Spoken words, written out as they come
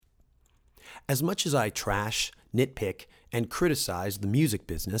As much as I trash, nitpick, and criticize the music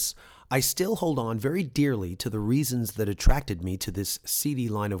business, I still hold on very dearly to the reasons that attracted me to this seedy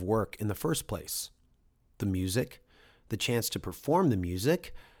line of work in the first place. The music, the chance to perform the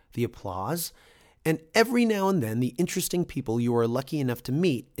music, the applause, and every now and then the interesting people you are lucky enough to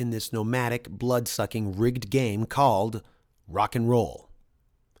meet in this nomadic, blood-sucking, rigged game called rock and roll.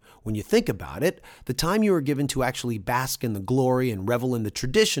 When you think about it, the time you are given to actually bask in the glory and revel in the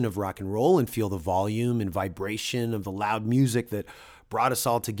tradition of rock and roll and feel the volume and vibration of the loud music that brought us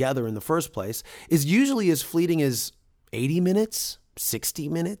all together in the first place is usually as fleeting as 80 minutes, 60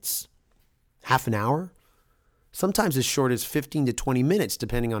 minutes, half an hour, sometimes as short as 15 to 20 minutes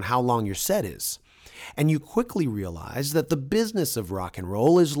depending on how long your set is. And you quickly realize that the business of rock and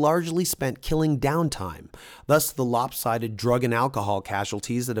roll is largely spent killing downtime, thus the lopsided drug and alcohol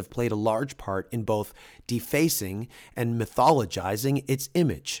casualties that have played a large part in both defacing and mythologizing its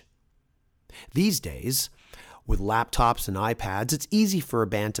image. These days, with laptops and iPads, it's easy for a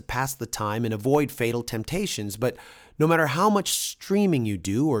band to pass the time and avoid fatal temptations, but no matter how much streaming you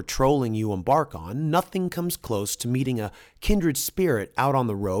do or trolling you embark on, nothing comes close to meeting a kindred spirit out on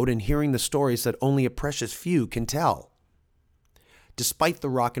the road and hearing the stories that only a precious few can tell. Despite the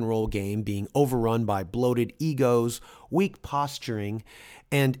rock and roll game being overrun by bloated egos, weak posturing,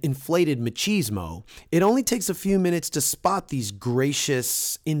 and inflated machismo, it only takes a few minutes to spot these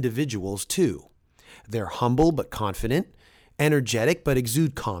gracious individuals too. They're humble but confident, energetic but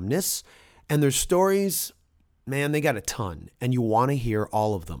exude calmness, and their stories, man, they got a ton, and you want to hear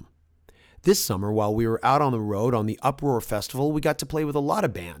all of them. This summer, while we were out on the road on the Uproar Festival, we got to play with a lot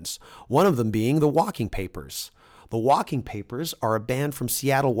of bands, one of them being the Walking Papers. The Walking Papers are a band from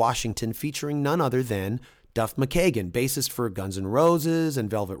Seattle, Washington, featuring none other than Duff McKagan, bassist for Guns N' Roses and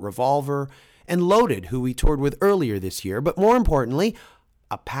Velvet Revolver, and Loaded, who we toured with earlier this year, but more importantly,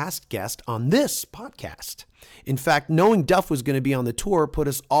 a past guest on this podcast. In fact, knowing Duff was going to be on the tour put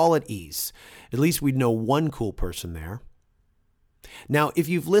us all at ease. At least we'd know one cool person there. Now, if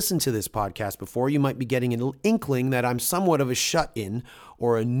you've listened to this podcast before, you might be getting an inkling that I'm somewhat of a shut-in,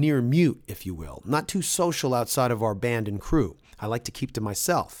 or a near mute, if you will. Not too social outside of our band and crew. I like to keep to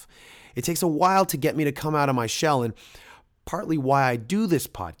myself. It takes a while to get me to come out of my shell, and partly why I do this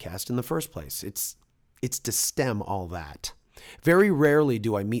podcast in the first place. It's to stem all that. Very rarely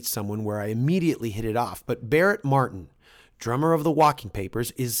do I meet someone where I immediately hit it off, but Barrett Martin, drummer of the Walking Papers,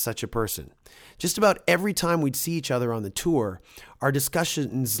 is such a person. Just about every time we'd see each other on the tour, our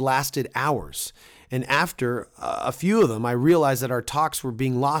discussions lasted hours, and after a few of them, I realized that our talks were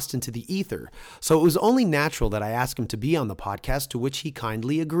being lost into the ether, so it was only natural that I asked him to be on the podcast, to which he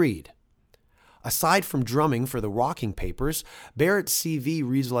kindly agreed. Aside from drumming for the Walking Papers, Barrett's CV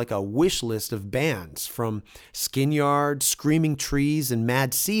reads like a wish list of bands, from Skinyard, Screaming Trees, and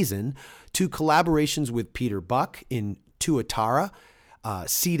Mad Season, to collaborations with Peter Buck in Tuatara,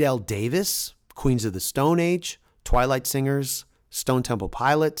 Cedel Davis, Queens of the Stone Age, Twilight Singers, Stone Temple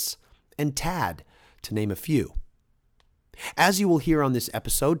Pilots, and Tad, to name a few. As you will hear on this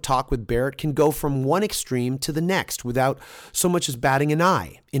episode, Talk with Barrett can go from one extreme to the next without so much as batting an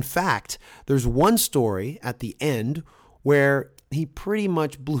eye. In fact, there's one story at the end where he pretty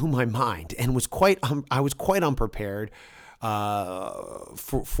much blew my mind and I was quite unprepared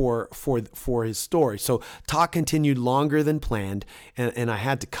for his story. So Talk continued longer than planned, and I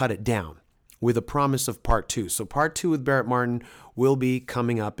had to cut it down with a promise of part 2. So part 2 with Barrett Martin will be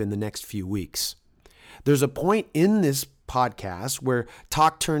coming up in the next few weeks. There's a point in this podcast where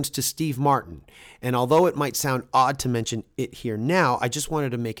Talk turns to Steve Martin, and although it might sound odd to mention it here now, I just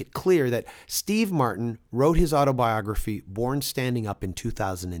wanted to make it clear that Steve Martin wrote his autobiography Born Standing Up in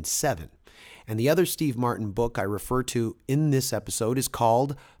 2007, and the other Steve Martin book I refer to in this episode is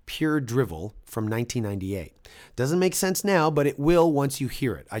called Pure Drivel from 1998. Doesn't make sense now, but it will once you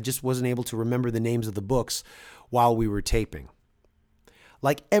hear it. I just wasn't able to remember the names of the books while we were taping.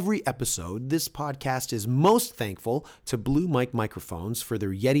 Like every episode, this podcast is most thankful to Blue Mic microphones for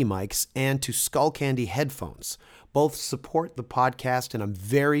their Yeti mics and to Skull Candy headphones. Both support the podcast, and I'm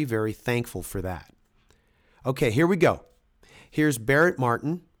very, very thankful for that. Okay, here we go. Here's Barrett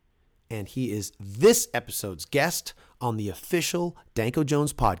Martin, and he is this episode's guest on the official Danko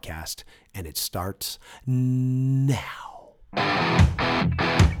Jones podcast, and it starts now.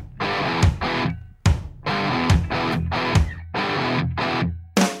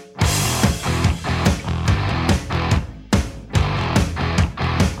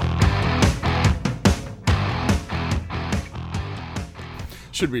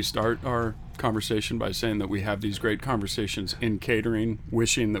 Should we start our conversation by saying that we have these great conversations in catering,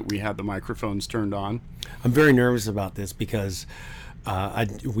 wishing that we had the microphones turned on? I'm very nervous about this because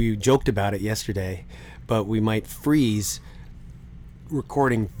we joked about it yesterday, but we might freeze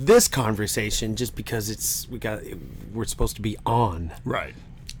recording this conversation just because we're supposed to be on. Right.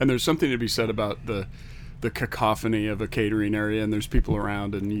 And there's something to be said about the cacophony of a catering area, and there's people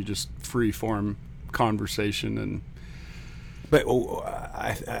around, and you just free form conversation. And but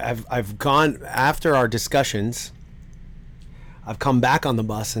I've gone after our discussions. I've come back on the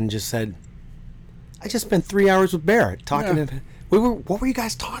bus and just said, I just spent 3 hours with Barrett talking. Yeah. What were you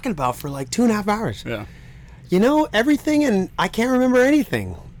guys talking about for like 2.5 hours? Yeah. Everything, and I can't remember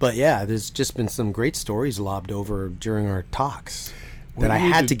anything. But yeah, there's just been some great stories lobbed over during our talks that I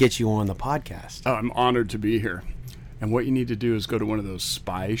had to get you on the podcast. Oh, I'm honored to be here. And what you need to do is go to one of those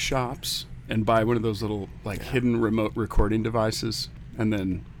spy shops and buy one of those little hidden remote recording devices, and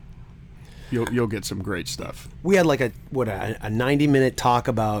then you'll get some great stuff. We had like a 90-minute talk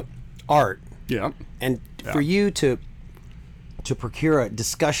about art. Yeah. And for you to procure a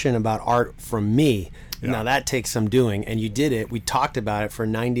discussion about art from me, now that takes some doing, and you did it. We talked about it for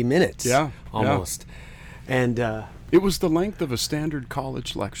 90 minutes. Yeah. Almost. Yeah. And it was the length of a standard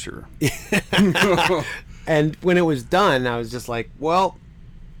college lecture. And when it was done, I was just like, well,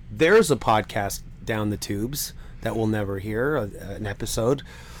 there's a podcast down the tubes that we'll never hear, an episode.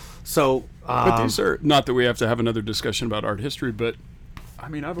 So, but these are, not that we have to have another discussion about art history, but I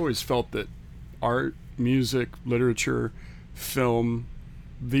mean, I've always felt that art, music, literature, film,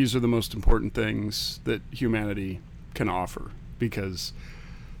 these are the most important things that humanity can offer, because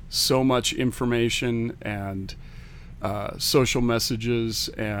so much information and social messages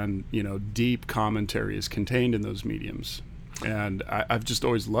and deep commentary is contained in those mediums, and I've just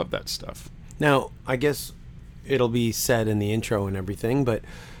always loved that stuff. Now, I guess it'll be said in the intro and everything, but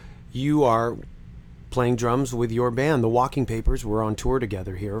you are playing drums with your band, the Walking Papers. We're on tour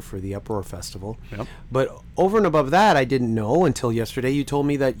together here for the Uproar Festival. Yep. But over and above that, I didn't know until yesterday. You told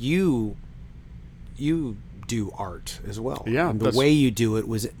me that you do art as well. Yeah, and the way you do it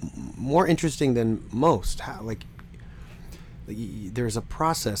was more interesting than most. How, there's a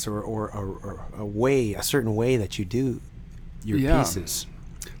process or a certain way that you do your pieces.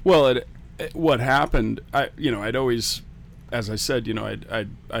 Well, what happened, I'd always, as I said,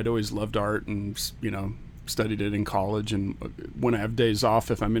 I'd always loved art, and studied it in college. And when I have days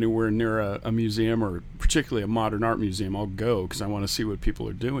off, if I'm anywhere near a museum, or particularly a modern art museum, I'll go because I want to see what people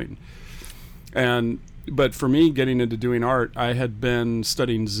are doing. But for me, getting into doing art, I had been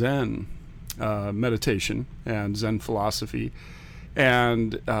studying Zen meditation and Zen philosophy.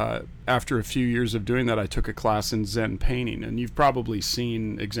 And after a few years of doing that, I took a class in Zen painting. And you've probably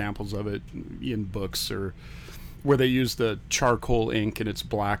seen examples of it in books, or where they use the charcoal ink and it's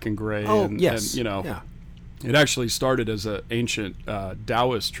black and gray. Oh, and, yes. And, it actually started as an ancient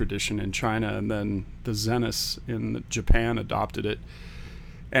Taoist tradition in China, and then the Zenists in Japan adopted it,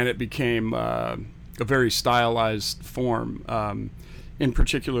 and it became a very stylized form. In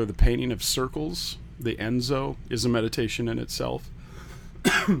particular, the painting of circles, the Enzo, is a meditation in itself.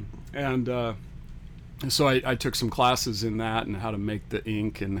 And so I took some classes in that, and how to make the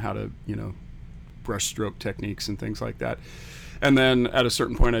ink, and how to, brush stroke techniques and things like that. And then at a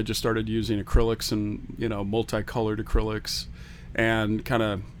certain point, I just started using acrylics and, multicolored acrylics, and kind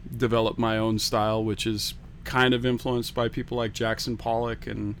of developed my own style, which is kind of influenced by people like Jackson Pollock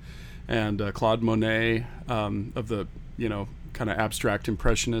and Claude Monet, of the, kind of abstract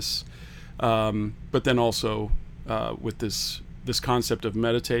impressionists. But then also with this concept of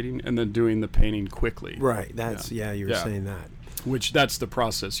meditating and then doing the painting quickly. Right. That's, you were saying that. Which, that's the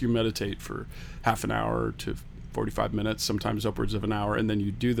process. You meditate for half an hour to 45 minutes, sometimes upwards of an hour, and then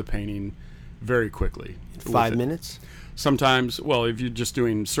you do the painting very quickly. 5 minutes? Sometimes, well, if you're just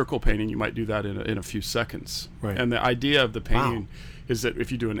doing circle painting, you might do that in a few seconds. Right. And the idea of the painting is that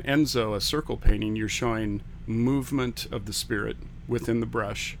if you do an Enzo, a circle painting, you're showing movement of the spirit within the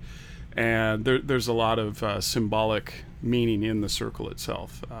brush. And there's a lot of symbolic meaning in the circle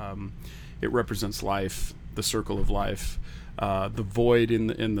itself. It represents life, the circle of life. The void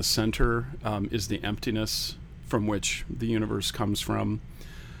in the center is the emptiness from which the universe comes from.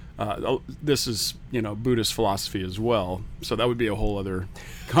 This is, Buddhist philosophy as well, so that would be a whole other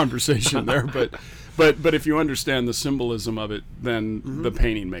conversation there. But if you understand the symbolism of it, then the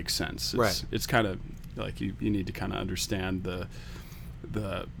painting makes sense. It's kind of like you need to kind of understand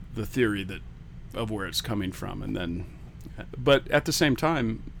the theory of where it's coming from, and then. But at the same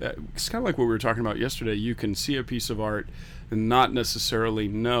time, it's kind of like what we were talking about yesterday. You can see a piece of art and not necessarily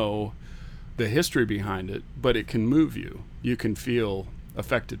know the history behind it, but it can move you. You can feel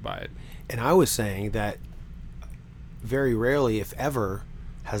affected by it. And I was saying that very rarely, if ever,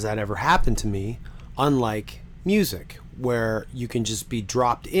 has that ever happened to me, unlike music, where you can just be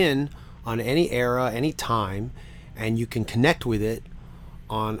dropped in on any era, any time, and you can connect with it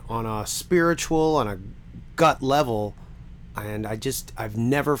on a spiritual, on a gut level. And I've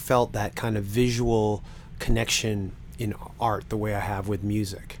never felt that kind of visual connection in art the way I have with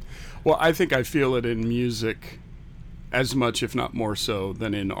music. Well, I think I feel it in music as much, if not more so,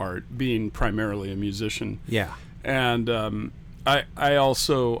 than in art, being primarily a musician. Yeah. And I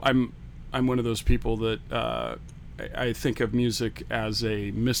also, I'm one of those people that I think of music as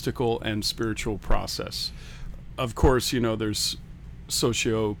a mystical and spiritual process. Of course, there's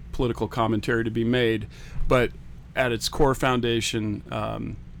socio-political commentary to be made, but at its core foundation,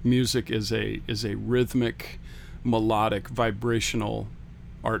 music is a rhythmic, melodic, vibrational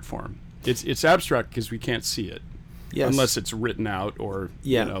art form. It's abstract because we can't see it, yes, unless it's written out or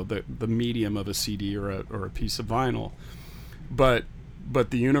the medium of a CD or a piece of vinyl. But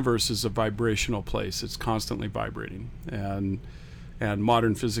the universe is a vibrational place. It's constantly vibrating, and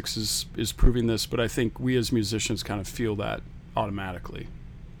modern physics is proving this. But I think we as musicians kind of feel that automatically.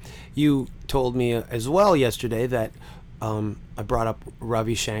 You told me as well yesterday that I brought up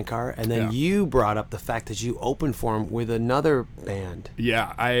Ravi Shankar, and then you brought up the fact that you opened for him with another band.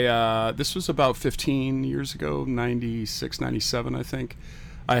 Yeah, this was about 15 years ago, 96, 97, I think.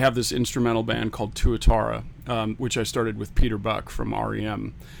 I have this instrumental band called Tuatara, which I started with Peter Buck from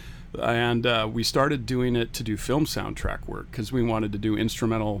REM. And we started doing it to do film soundtrack work because we wanted to do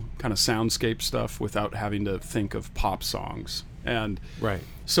instrumental kind of soundscape stuff without having to think of pop songs. And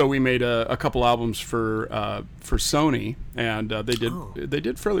so we made a couple albums for Sony, and they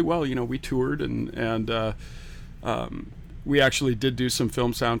did fairly well. We toured and we actually did do some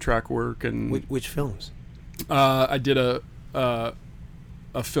film soundtrack work. And which films? I did a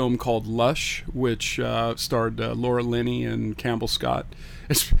film called Lush, which starred Laura Linney and Campbell Scott.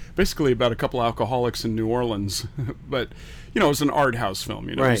 It's basically about a couple alcoholics in New Orleans, but it was an art house film.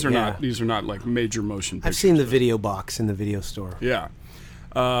 These are not like major motion pictures. I've seen the video box in the video store. Yeah,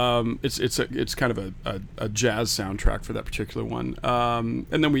 it's kind of a jazz soundtrack for that particular one.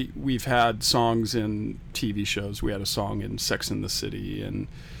 And then we've had songs in TV shows. We had a song in Sex and the City, and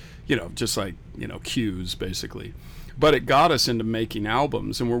just like cues basically. But it got us into making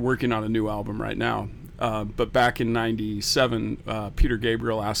albums, and we're working on a new album right now. But back in '97, Peter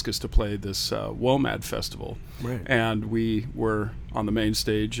Gabriel asked us to play this WOMAD festival, and we were on the main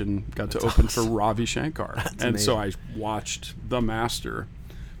stage and got to open for Ravi Shankar. And amazing. So I watched the master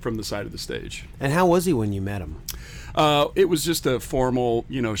from the side of the stage. And how was he when you met him? It was just a formal,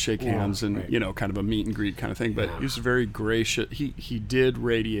 shake hands and kind of a meet and greet kind of thing. But he was very gracious. He did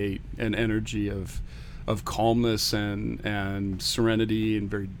radiate an energy of calmness and serenity, and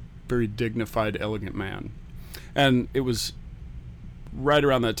very, very dignified, elegant man. And it was right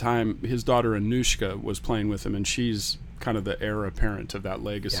around that time his daughter Anushka was playing with him, and she's kind of the heir apparent of that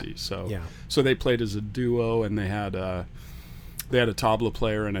legacy. So they played as a duo, and they had a tabla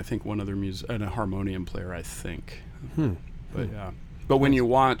player and I think one other and a harmonium player, I think. But when you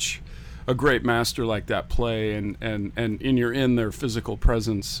watch a great master like that play and you're in their physical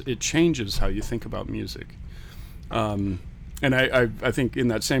presence, it changes how you think about music. And I think in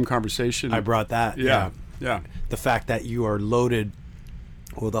that same conversation, I brought that. Yeah. The fact that you are loaded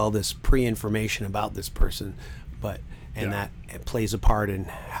with all this pre-information about this person, that it plays a part in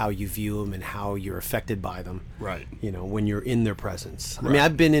how you view them and how you're affected by them. Right. When you're in their presence. Right. I mean,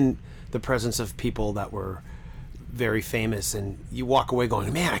 I've been in the presence of people that were very famous, and you walk away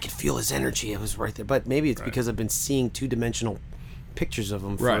going, man, I could feel his energy. It was right there. But maybe it's because I've been seeing two-dimensional pictures of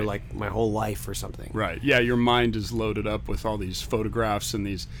them for like my whole life or something. Right. Yeah, your mind is loaded up with all these photographs and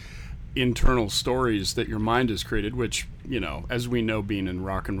these internal stories that your mind has created, which, as we know, being in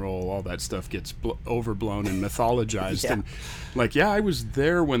rock and roll, all that stuff gets overblown and mythologized. And like, I was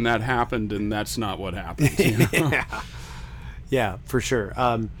there when that happened, and that's not what happened. Yeah, for sure.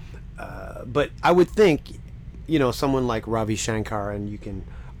 But I would think, someone like Ravi Shankar, and you can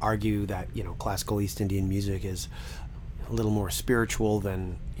argue that, classical East Indian music is a little more spiritual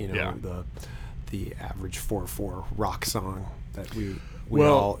than, the average 4/4 rock song that we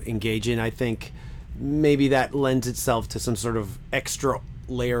all engage in. I think maybe that lends itself to some sort of extra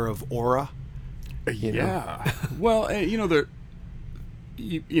layer of aura. Well,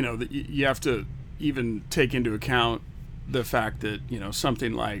 you have to even take into account the fact that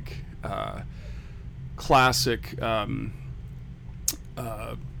something like classic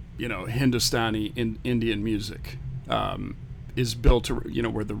Hindustani Indian music is built to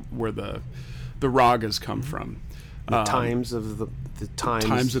where the ragas come from. The times of the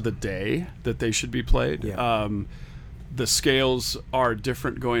times of the day that they should be played. The scales are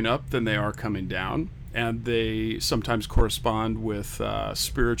different going up than they are coming down. and they sometimes correspond with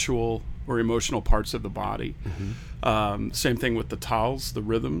spiritual or emotional parts of the body. Same thing with the tals, the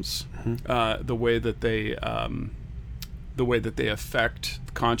rhythms, the way that they affect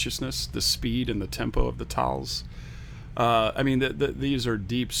consciousness, the speed and the tempo of the tals. I mean, these are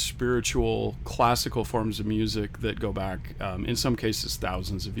deep spiritual, classical forms of music that go back, in some cases,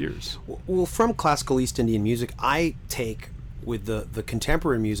 thousands of years. Well, from classical East Indian music, I take with the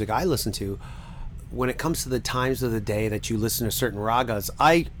contemporary music I listen to, when it comes to the times of the day that you listen to certain ragas,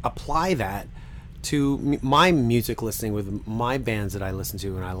 I apply that to my music listening with my bands that I listen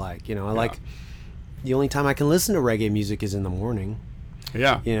to and I like. You know, I like the only time I can listen to reggae music is in the morning.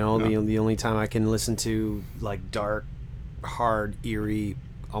 Yeah. You know, the only time I can listen to like dark, hard, eerie,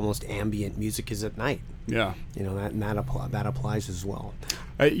 almost ambient music is at night. Yeah. You know, that applies as well.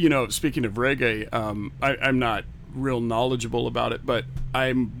 You know, speaking of reggae, I'm not real knowledgeable about it, but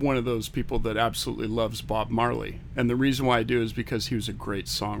I'm one of those people that absolutely loves Bob Marley. And the reason why I do is because he was a great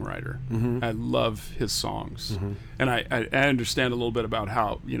songwriter. I love his songs. And I understand a little bit about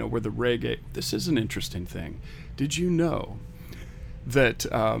how, you know, where the reggae, this is an interesting thing. Did you know that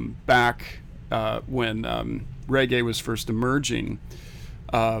back when reggae was first emerging,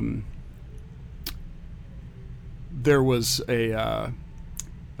 there was a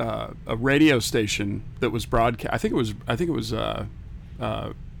radio station that was broadcast. I think it was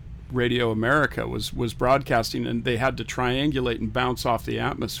Radio America was broadcasting, and they had to triangulate and bounce off the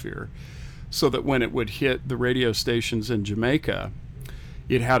atmosphere, so that when it would hit the radio stations in Jamaica,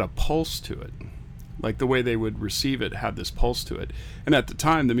 it had a pulse to it. Like the way they would receive it had this pulse to it. And at the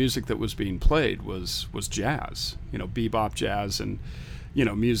time, the music that was being played was jazz, you know, bebop jazz, and you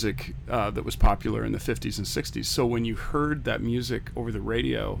know, music that was popular in the 50s and 60s. So when you heard that music over the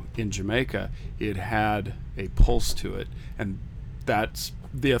radio in Jamaica, it had a pulse to it. And that's,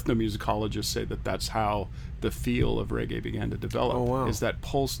 the ethnomusicologists say that's how the feel of reggae began to develop. Oh, wow. Is that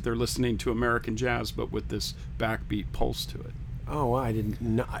pulse, they're listening to American jazz, but with this backbeat pulse to it. Oh, wow. I did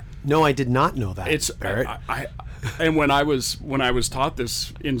not know that. It's Barrett. And when I was taught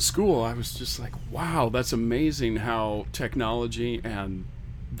this in school, I was just like, wow, that's amazing how technology and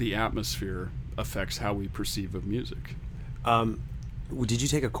the atmosphere affects how we perceive of music. Did you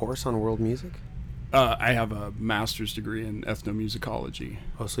take a course on world music? I have a master's degree in ethnomusicology.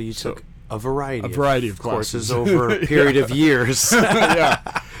 Oh, so you took a variety of courses over a period of years.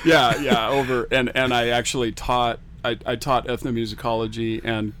 yeah. Over and I actually taught. I taught ethnomusicology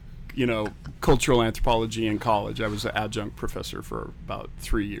and, you know, cultural anthropology in college. I was an adjunct professor for about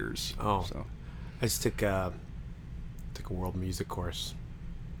 3 years. Oh, so I just took a world music course.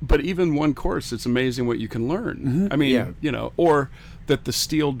 But even one course, it's amazing what you can learn. I mean, you know, or that the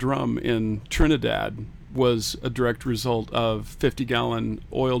steel drum in Trinidad was a direct result of 50-gallon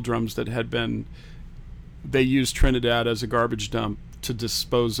oil drums that had been. They used Trinidad as a garbage dump to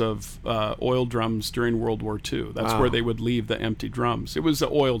dispose of oil drums during World War II. That's where they would leave the empty drums. It was an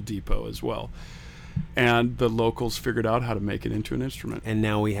oil depot as well. And the locals figured out how to make it into an instrument. And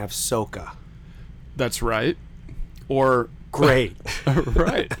now we have soca. That's right. Or great.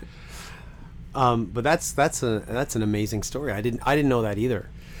 Right. But that's an amazing story. I didn't know that either.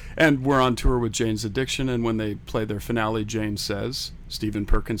 And we're on tour with Jane's Addiction, and when they play their finale, Jane Says, Stephen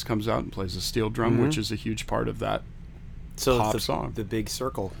Perkins comes out and plays a steel drum, which is a huge part of that pop song. The big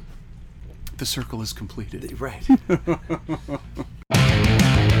circle. The circle is completed. Right.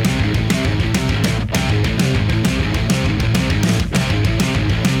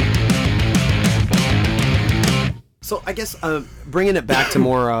 So I guess bringing it back to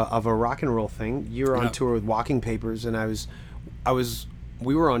more of a rock and roll thing, you were on tour with Walking Papers, and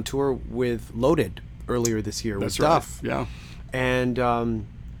we were on tour with Loaded earlier this year with Duff. Yeah. And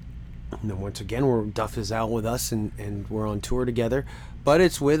once again, Duff is out with us, and we're on tour together, but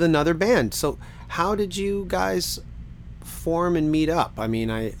it's with another band. So how did you guys form and meet up? I mean,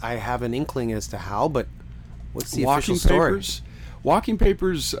 I have an inkling as to how, but what's the official story? Walking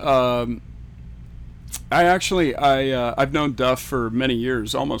Papers. I've known Duff for many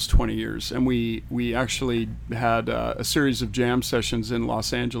years, almost 20 years, and we actually had a series of jam sessions in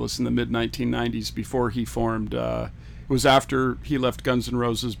Los Angeles in the mid-1990s before he formed. It was after he left Guns N'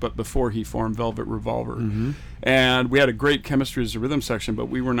 Roses, but before he formed Velvet Revolver. And we had a great chemistry as a rhythm section, but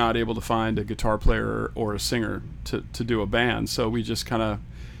we were not able to find a guitar player or a singer to do a band, so we just kind of,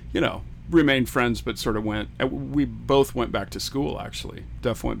 remained friends, but sort of we both went back to school, actually.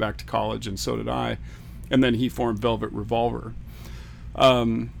 Duff went back to college, and so did I. And then he formed Velvet Revolver.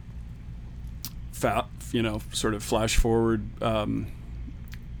 Sort of flash forward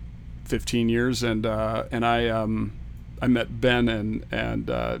 15 years, and I met Ben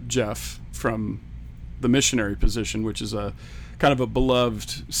and Jeff from the missionary position, which is a kind of a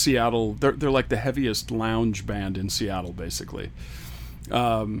beloved Seattle. They're like the heaviest lounge band in Seattle, basically.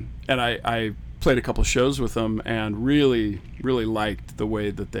 And I played a couple shows with them and really, really liked the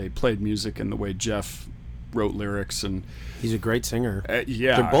way that they played music and the way Jeff wrote lyrics. And he's a great singer.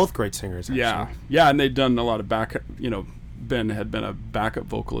 Yeah, they're both great singers. Actually. Yeah, and they'd done a lot of backup. Ben had been a backup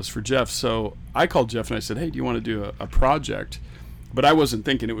vocalist for Jeff, so I called Jeff and I said, "Hey, do you want to do a project?" But I wasn't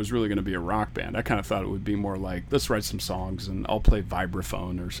thinking it was really going to be a rock band. I kind of thought it would be more like, let's write some songs and I'll play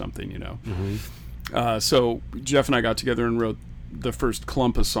vibraphone or something, Mm-hmm. So Jeff and I got together and wrote the first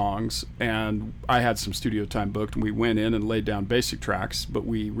clump of songs, and I had some studio time booked, and we went in and laid down basic tracks, but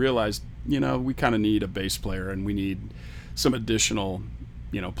we realized, we kind of need a bass player and we need some additional,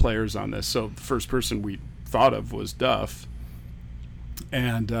 players on this. So the first person we thought of was Duff,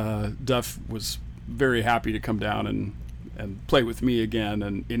 and Duff was very happy to come down and play with me again,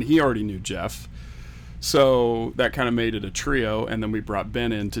 and he already knew Jeff, so that kind of made it a trio. And then we brought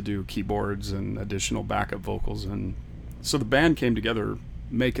Ben in to do keyboards and additional backup vocals, and so the band came together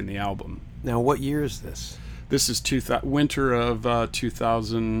making the album. Now, what year is this? This is winter of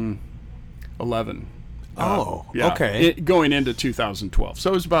 2011. Okay. Going into 2012. So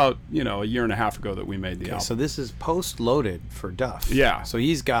it was about a year and a half ago that we made the album. So this is post-loaded for Duff. Yeah. So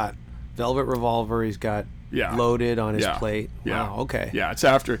he's got Velvet Revolver. He's got Loaded on his plate. Yeah. Wow, okay. Yeah, it's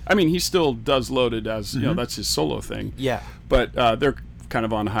after. I mean, he still does Loaded as, that's his solo thing. Yeah. But they're kind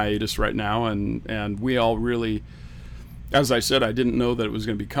of on hiatus right now, and we all really, as I said, I didn't know that it was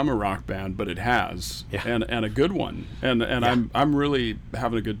going to become a rock band, but it has, and a good one. And I'm really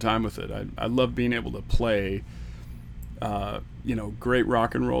having a good time with it. I love being able to play, great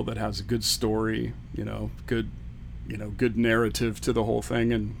rock and roll that has a good story, good narrative to the whole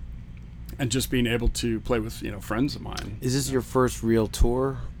thing, and just being able to play with friends of mine. Is this your first real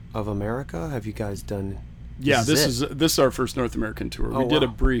tour of America? Have you guys done? Yeah, this is our first North American tour. We did a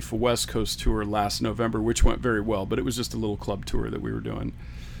brief West Coast tour last November, which went very well, but it was just a little club tour that we were doing.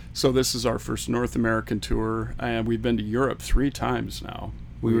 So this is our first North American tour, and we've been to Europe 3 times now.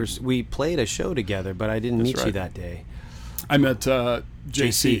 We played a show together, but I didn't meet you that day. I met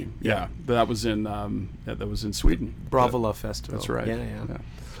JC. Yeah, but that was in Sweden. Bravula Festival. That's right. Yeah.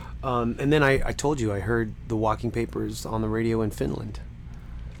 And then I told you I heard the Walking Papers on the radio in Finland.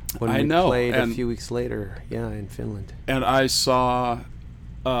 When we played a few weeks later, in Finland. And I saw,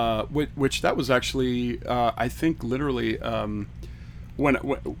 which that was actually, I think literally,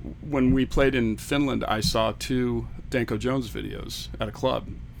 when we played in Finland, I saw 2 Danko Jones videos at a club.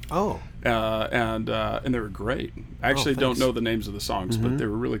 Oh. And they were great. I actually don't know the names of the songs, but they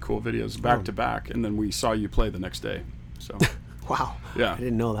were really cool videos back to back. And then we saw you play the next day. So. Wow. Yeah. I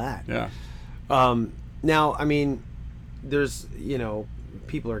didn't know that. Yeah. Now, I mean, there's,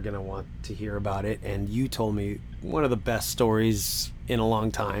 people are going to want to hear about it, and you told me one of the best stories in a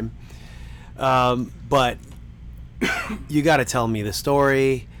long time. But you got to tell me the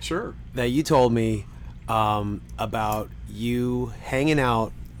story. Sure. That you told me about you hanging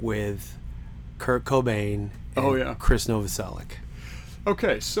out with Kurt Cobain and Chris Novoselic.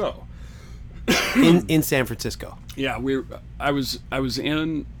 Okay, so in San Francisco. Yeah, I was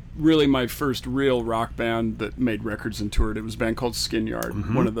in really my first real rock band that made records and toured. It was a band called Skin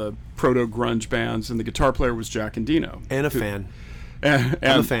Yard, one of the proto grunge bands, and the guitar player was Jack Endino. And a fan. I'm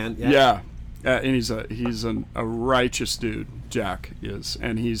a fan. Yeah. And he's a righteous dude, Jack is,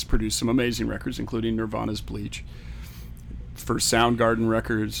 and he's produced some amazing records, including Nirvana's Bleach, for Soundgarden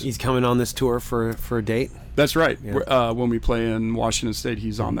Records. He's coming on this tour for a date? That's right. Yeah. When we play in Washington State,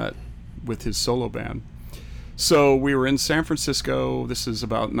 he's on that with his solo band. So we were in San Francisco. This is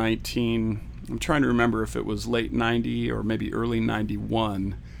about I'm trying to remember if it was late 90 or maybe early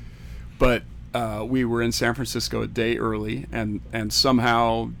 91. But we were in San Francisco a day early, and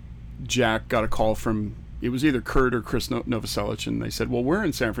somehow Jack got a call from, it was either Kurt or Chris Novoselic, and they said, well, we're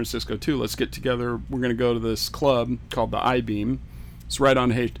in San Francisco too. Let's get together. We're going to go to this club called the I-Beam. It's right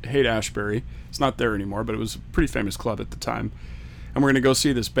on Haight-Ashbury. It's not there anymore, but it was a pretty famous club at the time. And we're going to go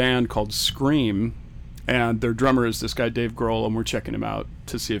see this band called Scream, and their drummer is this guy Dave Grohl, and we're checking him out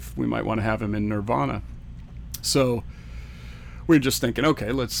to see if we might want to have him in Nirvana. So we're just thinking,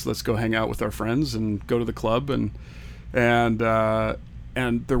 okay, let's go hang out with our friends and go to the club, and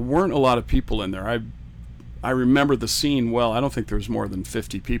there weren't a lot of people in there. I remember the scene well. I don't think there was more than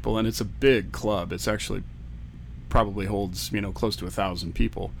 50 people, and it's a big club. It's actually probably holds close to 1,000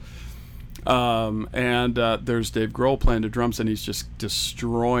 people. There's Dave Grohl playing the drums, and he's just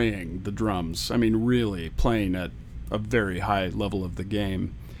destroying the drums. I mean, really playing at a very high level of the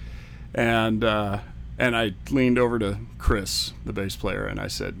game. And I leaned over to Chris, the bass player, and I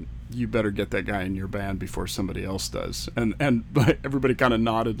said, you better get that guy in your band before somebody else does. And everybody kind of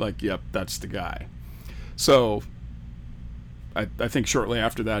nodded like, yep, that's the guy. So I think shortly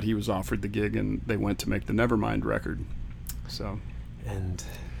after that he was offered the gig, and they went to make the Nevermind record. So, and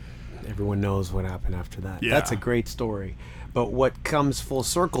everyone knows what happened after that. Yeah. That's a great story. But what comes full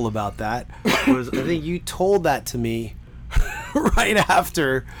circle about that was, I think you told that to me right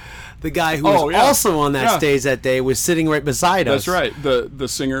after the guy who was also on that stage that day was sitting right beside us. That's right. The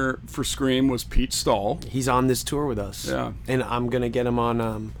singer for Scream was Pete Stahl. He's on this tour with us. Yeah. And I'm going to get him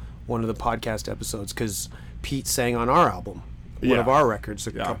on one of the podcast episodes, because Pete sang on our album, one of our records,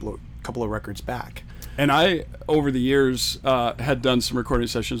 a couple of records back. And I, over the years, had done some recording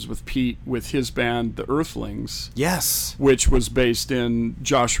sessions with Pete with his band, the Earthlings. Yes. Which was based in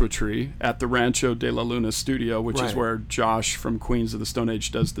Joshua Tree at the Rancho de la Luna studio, which is where Josh from Queens of the Stone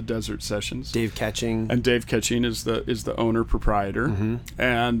Age does the desert sessions. Dave Ketching. And Dave Ketching is the owner proprietor. Mm-hmm.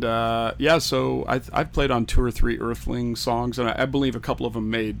 And so I've played on 2 or 3 Earthling songs, and I believe a couple of them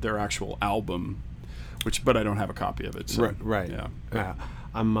made their actual album, but I don't have a copy of it. So, right. Yeah.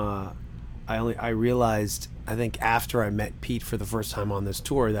 I realized, I think after I met Pete for the first time on this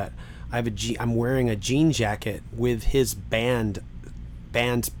tour, that I'm wearing a jean jacket with his band's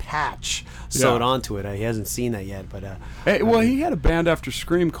patch sewed onto it. He hasn't seen that yet, but he had a band after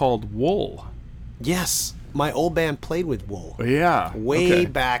Scream called Wool. Yes, my old band played with Wool. Yeah, way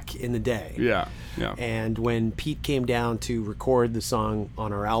back in the day. Yeah. And when Pete came down to record the song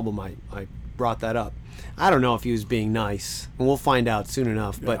on our album, I brought that up. I don't know if he was being nice, and we'll find out soon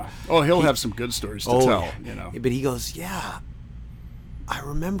enough. But he'll have some good stories to tell. But he goes, "Yeah, I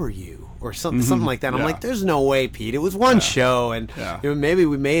remember you," or something like that. I'm like, "There's no way, Pete. It was one show, and maybe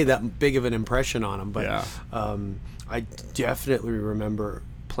we made that big of an impression on him." But I definitely remember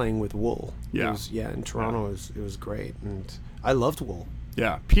playing with Wool. In Toronto, it was great, and I loved Wool.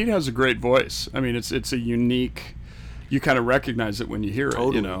 Yeah, Pete has a great voice. I mean, it's a unique. You kind of recognize it when you hear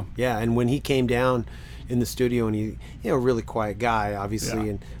it. Yeah, and when he came down in the studio, and he, really quiet guy, obviously,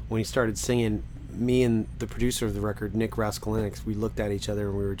 and when he started singing, me and the producer of the record, Nick Raskulinix, we looked at each other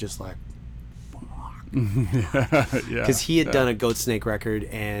and we were just like, fuck. Because he had done a Goat Snake record,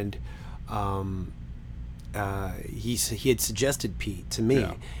 and he had suggested Pete to me,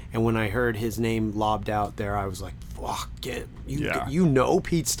 and when I heard his name lobbed out there, I was like, fuck it, you know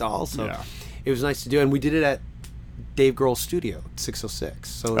Pete Stahl, so it was nice to do, and we did it at Dave Grohl's studio, 606.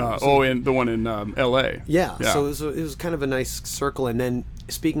 So and the one in L.A. Yeah. So it was kind of a nice circle. And then,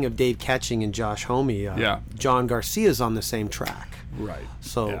 speaking of Dave Ketching and Josh Homme, John Garcia's on the same track. Right.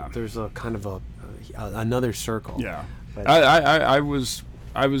 So there's a kind of another circle. Yeah. But I was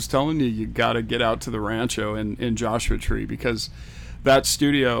telling you got to get out to the Rancho in Joshua Tree, because that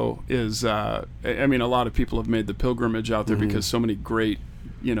studio is. A lot of people have made the pilgrimage out there because so many great,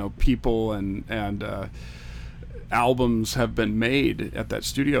 people and albums have been made at that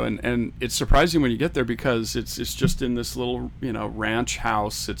studio, and it's surprising when you get there, because it's just in this little ranch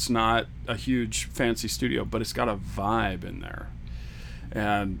house. It's not a huge fancy studio, but it's got a vibe in there,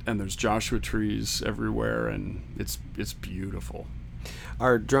 and there's Joshua trees everywhere, and it's beautiful.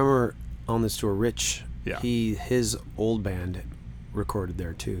 Our drummer on this tour, Rich, Yeah. His old band recorded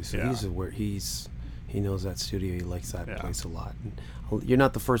there too, so Yeah. he knows that studio. He likes that place a lot. And you're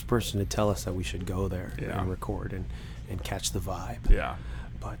not the first person to tell us that we should go there and record and catch the vibe. Yeah.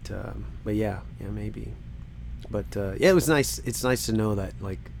 But yeah, maybe. But it was nice. It's nice to know that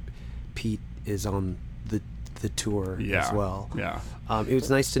like Pete is on the tour as well. Yeah. It was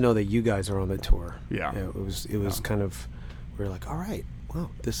nice to know that you guys are on the tour. Yeah. It was kind of, we were like, all right,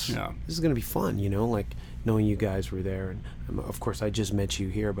 well, this is going to be fun, like knowing you guys were there. And of course I just met you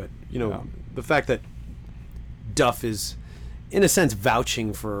here, but the fact that Duff is in a sense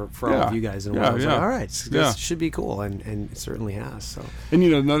vouching for all of you guys, and I was like, all right, this should be cool, and it certainly has. So, and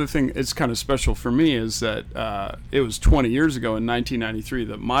another thing it's kind of special for me is that it was 20 years ago in 1993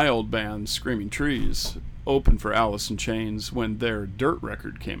 that my old band Screaming Trees opened for Alice in Chains when their Dirt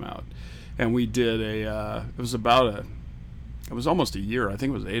record came out, and we did it was almost a year, I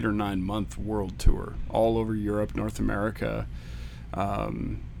think it was 8 or 9 month world tour all over Europe, North America,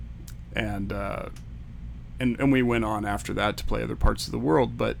 and we went on after that to play other parts of the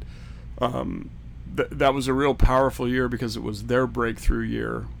world. But that was a real powerful year because it was their breakthrough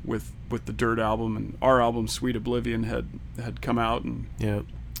year with the Dirt album, and our album Sweet Oblivion had come out, and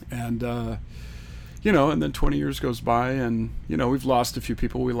and then 20 years goes by, and we've lost a few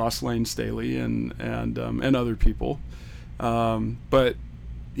people. We lost Lane Staley and other people, but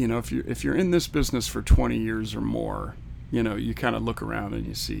if you're in this business for 20 years or more, you kind of look around and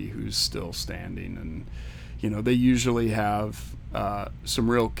you see who's still standing, and they usually have some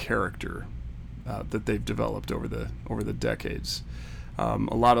real character that they've developed over the decades. A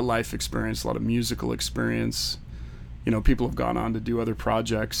lot of life experience, a lot of musical experience. People have gone on to do other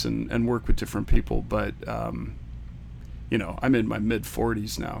projects and work with different people, but I'm in my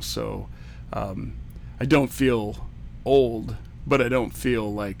mid-40s now, so I don't feel old, but I don't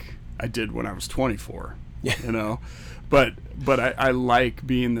feel like I did when I was 24. But I like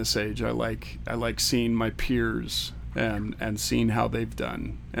being this age. I like seeing my peers and seeing how they've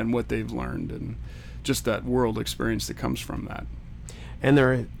done and what they've learned and just that world experience that comes from that. And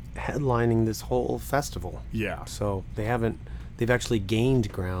they're headlining this whole festival. Yeah. So they've actually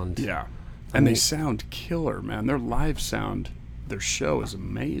gained ground. Yeah. And they sound killer, man. Their live sound, their show is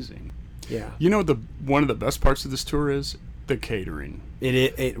amazing. Yeah. One of the best parts of this tour is the catering.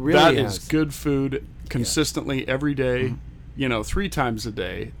 It really is good food consistently every day, 3 times a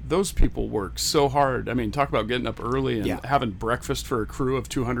day. Those people work so hard. I mean, talk about getting up early and having breakfast for a crew of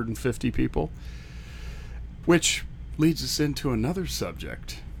 250 people, which leads us into another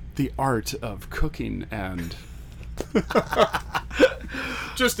subject, the art of cooking and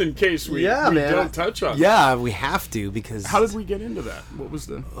just in case we don't touch on that. We have to, because how did we get into that? What was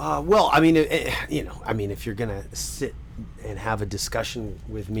the well, I mean, if you're gonna sit and have a discussion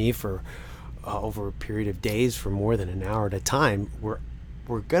with me for over a period of days for more than an hour at a time, we're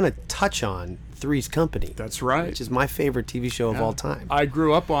gonna touch on Three's Company. That's right. Which is my favorite TV show of all time. I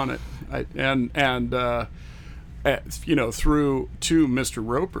grew up on it, through 2 Mr.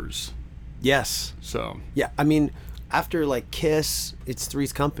 Ropers. Yes. So yeah, I mean, after like Kiss, it's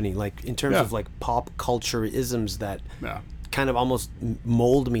Three's Company. Like in terms of like pop culture isms that kind of almost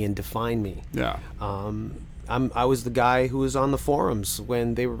mold me and define me. Yeah. I was the guy who was on the forums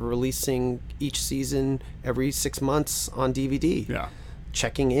when they were releasing each season every 6 months on DVD. Yeah.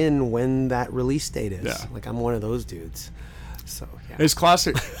 Checking in when that release date is. Yeah. Like, I'm one of those dudes. So yeah. It's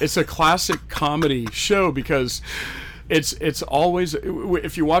classic. It's a classic comedy show because it's always,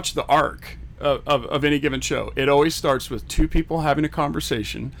 if you watch the arc of any given show, it always starts with 2 people having a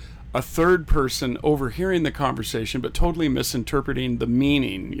conversation, a third person overhearing the conversation but totally misinterpreting the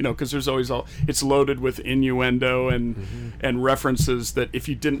meaning, because there's always it's loaded with innuendo and references that if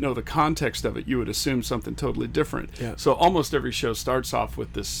you didn't know the context of it, you would assume something totally different. Yeah. So almost every show starts off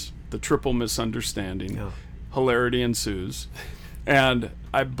with the triple misunderstanding. Yeah. Hilarity ensues. And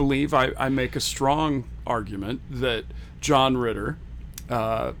I believe I make a strong argument that John Ritter,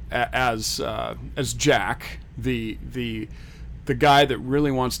 as Jack, the guy that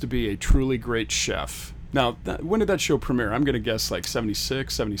really wants to be a truly great chef. Now, when did that show premiere? I'm going to guess like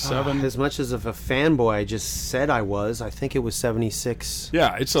 76, 77. As much as of a fanboy I just said I was, I think it was 76.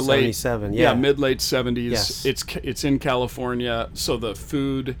 Yeah, it's a 77, late, mid-late 70s. Yes. It's in California, so the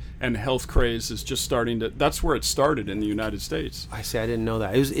food and health craze is just starting to. That's where it started in the United States. I see. I didn't know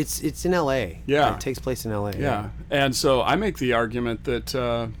that. It's in L.A. Yeah, it takes place in L.A. Yeah, and so I make the argument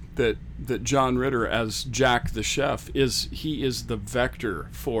that that John Ritter as Jack the chef is the vector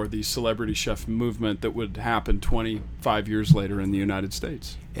for the celebrity chef movement that would happen 25 years later in the United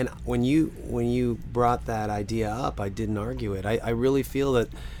States. And when you brought that idea up, I didn't argue it. I really feel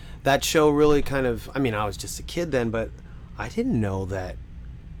that show really kind of, I mean, I was just a kid then, but I didn't know that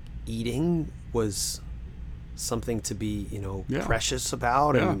eating was something to be, precious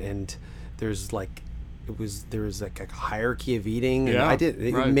about, and there's like there was like a hierarchy of eating, and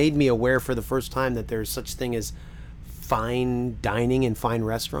it made me aware for the first time that there's such thing as fine dining and fine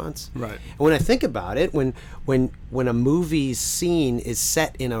restaurants. Right. And when I think about it, when a movie scene is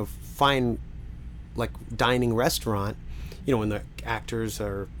set in a fine like dining restaurant, when the actors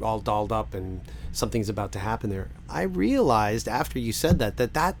are all dolled up and something's about to happen there, I realized after you said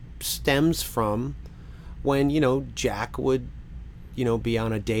that stems from when Jack would be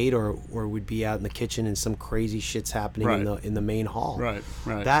on a date or would be out in the kitchen and some crazy shit's happening in the main hall. Right.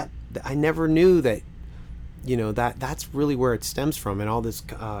 That I never knew that. That's really where it stems from, and all this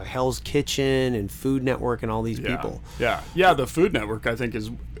Hell's Kitchen and Food Network and all these people. Yeah. The Food Network, I think,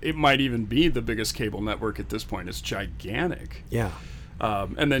 it might even be the biggest cable network at this point. It's gigantic. Yeah.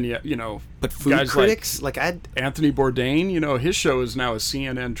 And then but food guys critics like Anthony Bourdain, his show is now a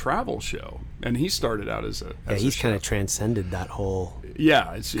CNN travel show, and he started out as he's kind of transcended that whole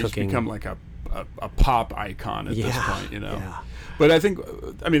it's become like a pop icon at this point, Yeah. But I think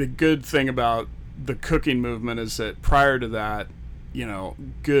the good thing about the cooking movement is that prior to that,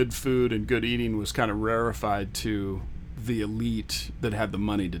 good food and good eating was kind of rarefied to the elite that had the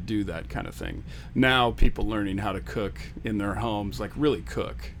money to do that kind of thing. Now people learning how to cook in their homes, like really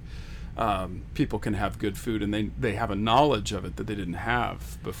cook, people can have good food, and they have a knowledge of it that they didn't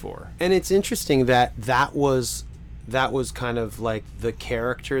have before. And it's interesting that was kind of like the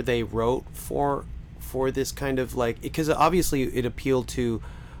character they wrote for this kind of like, because obviously it appealed to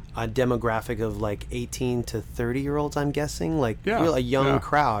a demographic of like 18 to 30-year-olds, I'm guessing, like a young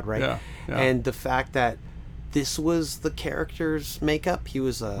crowd, right? Yeah. And the fact that this was the character's makeup, he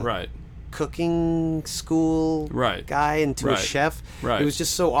was a cooking school guy into a chef. It was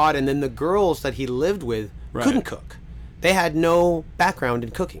just so odd. And then the girls that he lived with couldn't cook. They had no background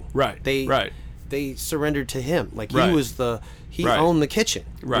in cooking. They surrendered to him. Like he was he owned the kitchen,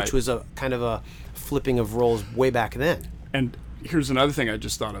 which was a kind of a flipping of roles way back then. And here's another thing I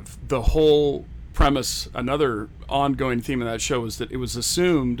just thought of. The whole premise, another ongoing theme of that show, was that it was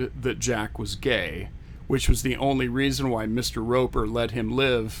assumed that Jack was gay, which was the only reason why Mr. Roper let him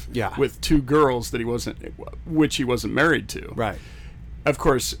live with two girls that he wasn't married to. Right. Of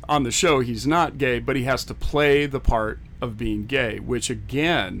course, on the show, he's not gay, but he has to play the part of being gay, which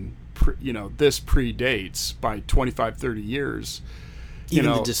again, this predates by 25, 30 years.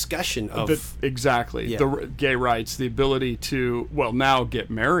 Even the discussion of... the gay rights, the ability to, now get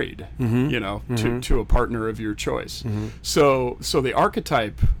married, to a partner of your choice. So the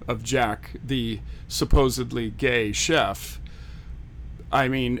archetype of Jack, the supposedly gay chef, I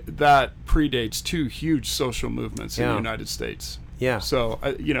mean, that predates two huge social movements in the United States. Yeah. So,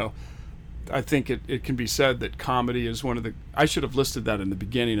 I think it can be said that comedy is one of the... I should have listed that in the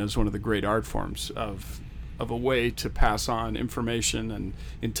beginning as one of the great art forms of a way to pass on information and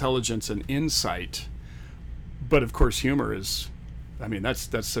intelligence and insight. But of course, humor is,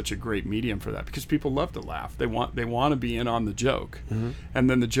 that's such a great medium for that, because people love to laugh. They want to be in on the joke, and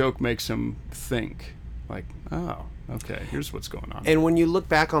then the joke makes them think, like, oh, okay, here's what's going on. And when you look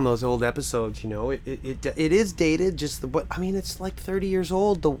back on those old episodes, it is dated. It's like 30 years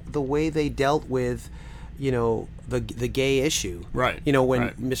old. The way they dealt with, the gay issue. Right.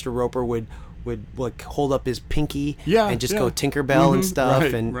 When Mr. Roper would like hold up his pinky and just go Tinkerbell and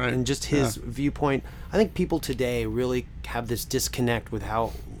stuff, and just his viewpoint. I think people today really have this disconnect with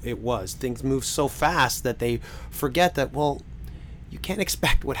how it was. Things move so fast that they forget that, you can't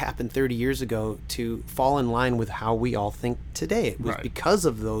expect what happened 30 years ago to fall in line with how we all think today. It was because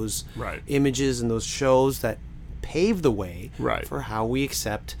of those images and those shows that paved the way for how we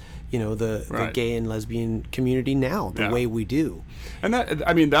accept the gay and lesbian community now, the way we do. And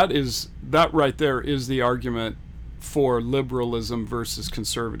that right there is the argument for liberalism versus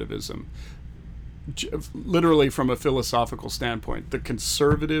conservatism. Literally, from a philosophical standpoint, the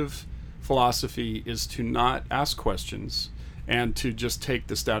conservative philosophy is to not ask questions and to just take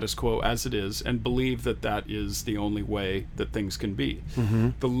the status quo as it is and believe that is the only way that things can be.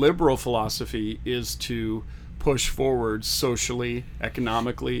 The liberal philosophy is to push forward socially,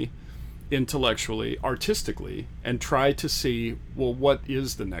 economically, intellectually, artistically, and try to see, what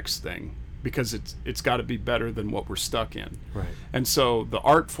is the next thing, because it's got to be better than what we're stuck in. Right. And so the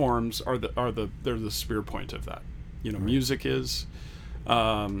art forms they're the spear point of that. Music is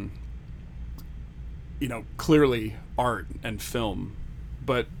clearly art and film,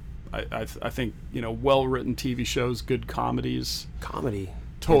 but I think well-written TV shows, good comedy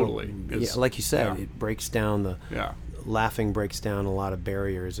totally like you said, it breaks down laughing breaks down a lot of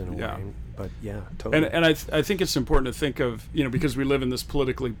barriers in a way. But totally. And I think it's important to think of, because we live in this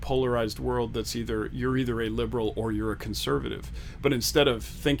politically polarized world that's you're either a liberal or you're a conservative. But instead of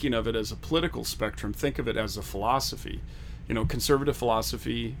thinking of it as a political spectrum, think of it as a philosophy. Conservative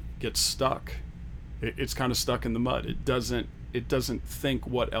philosophy gets stuck. It's kind of stuck in the mud. It doesn't think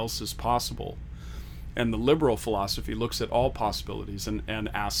what else is possible. And the liberal philosophy looks at all possibilities and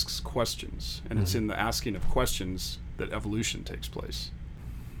asks questions. And it's in the asking of questions that evolution takes place.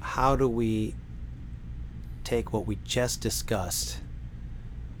 How do we take what we just discussed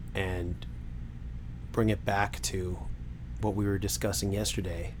and bring it back to what we were discussing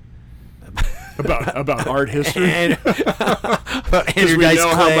yesterday? about art history, because we know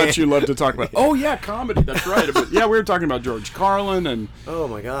how much you love to talk about. Oh yeah, comedy. That's right. We were talking about George Carlin and oh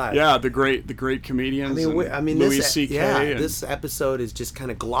my god, the great comedians. Louis C.K. This episode is just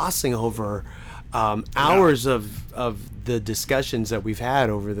kind of glossing over hours of the discussions that we've had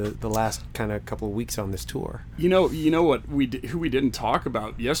over the last kind of couple of weeks on this tour. You know what who we didn't talk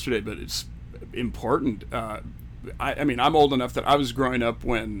about yesterday, but it's important. I'm old enough that I was growing up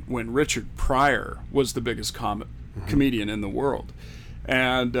when Richard Pryor was the biggest comedian in the world,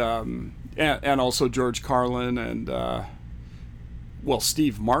 and also George Carlin and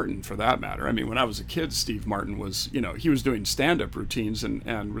Steve Martin, for that matter. When I was a kid, Steve Martin was he was doing stand-up routines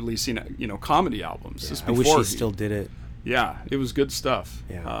and releasing comedy albums. I wish he still did it. Yeah, it was good stuff.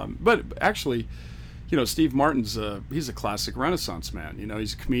 Yeah. But actually, Steve Martin's he's a classic Renaissance man.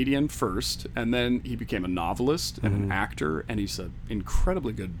 He's a comedian first, and then he became a novelist and an actor, and he's an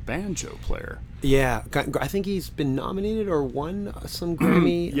incredibly good banjo player. Yeah, I think he's been nominated or won some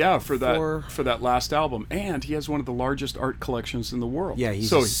Grammy. Yeah, for that last album, and he has one of the largest art collections in the world. Yeah,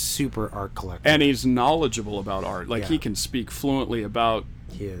 he's a super art collector, and he's knowledgeable about art. Like he can speak fluently about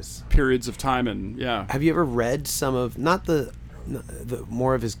periods of time, and Have you ever read some of not the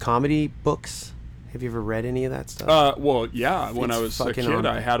more of his comedy books? Have you ever read any of that stuff? Well, yeah. When I was a kid,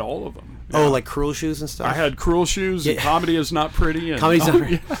 I had all of them. Yeah. Oh, like Cruel Shoes and stuff? I had Cruel Shoes, and Comedy is Not Pretty. And, Comedy's Not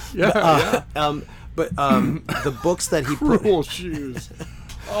Pretty. But the books that he Cruel Shoes.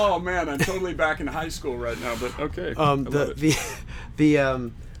 Oh, man, I'm totally back in high school right now, but okay.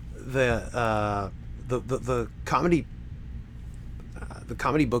 The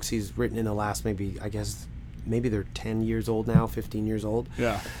comedy books he's written in the last maybe they're 10 years old now, 15 years old.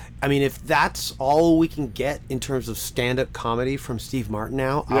 Yeah. I mean, if that's all we can get in terms of stand-up comedy from Steve Martin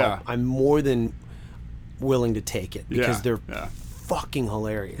now, I'm more than willing to take it because they're fucking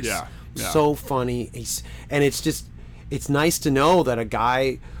hilarious. Yeah. So funny. It's nice to know that a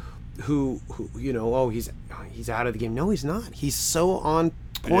guy who he's out of the game. No, he's not. He's so on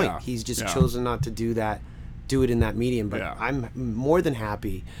point. Yeah. He's just chosen not to do it in that medium, but I'm more than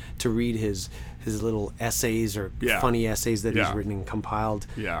happy to read his little essays or funny essays that he's written and compiled.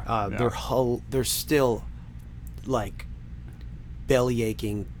 They're still like belly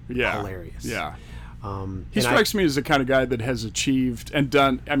aching hilarious. He strikes me as the kind of guy that has achieved and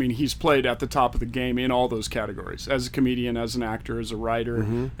done. I mean, he's played at the top of the game in all those categories: as a comedian, as an actor, as a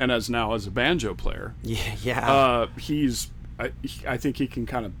writer, and as a banjo player. I think he can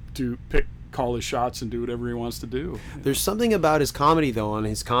kind of call his shots and do whatever he wants to do. There's something about his comedy, though, on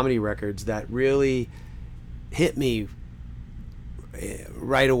his comedy records that really hit me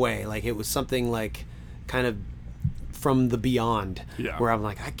right away. Like it was something like kind of from the beyond, where I'm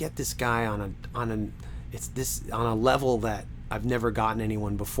like, I get this guy on a level that I've never gotten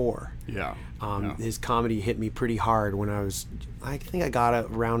anyone before. His comedy hit me pretty hard when I think I got it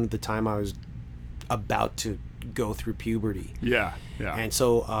around the time I was about to go through puberty. And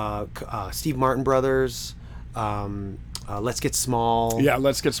so Steve Martin Brothers, Let's Get Small.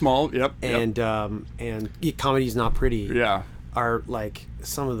 Let's Get Small. Yep. And Comedy's Not Pretty. Are like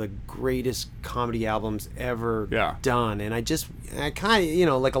some of the greatest comedy albums ever done. And I kind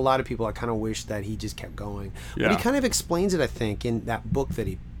of, like a lot of people, I kind of wish that he just kept going. But he kind of explains it, I think, in that book that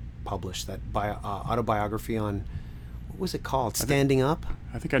he published, that autobiography on, what was it called? Standing Up?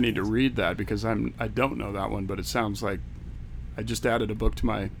 I think I need to read that because I don't know that one, but it sounds like I just added a book to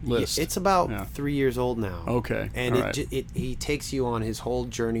my list. It's about 3 years old now. Okay. And he takes you on his whole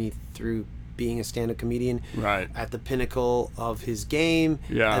journey through being a stand-up comedian at the pinnacle of his game.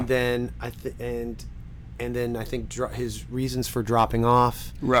 And then I think his reasons for dropping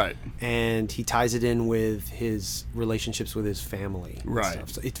off. And he ties it in with his relationships with his family. And stuff.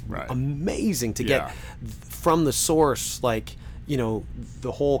 So it's amazing to get from the source, like,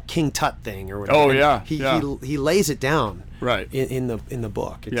 the whole King Tut thing or whatever. He lays it down in the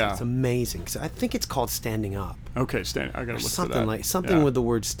book. It's amazing. So I think it's called Standing Up. Okay, I gotta look for that. Something with the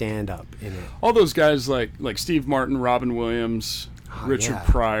word stand up in it. All those guys like Steve Martin, Robin Williams, Richard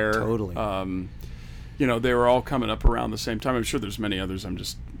Pryor. Totally. They were all coming up around the same time. I'm sure there's many others. I'm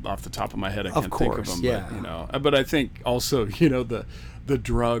just off the top of my head. I can't think of them. But I think also, the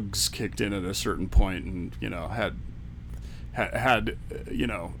drugs kicked in at a certain point, and had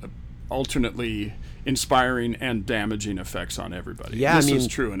alternately inspiring and damaging effects on everybody. This was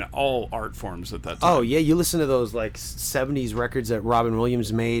true in all art forms at that time. Oh yeah, you listen to those like 70s records that Robin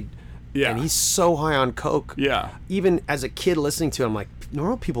Williams made. And he's so high on coke. Even as a kid listening to him, I'm like,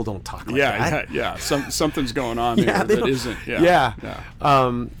 normal people don't talk like that. Something's going on here that isn't.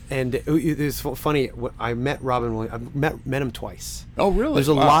 And it's funny. I met Robin Williams. I met him twice. Oh really? There's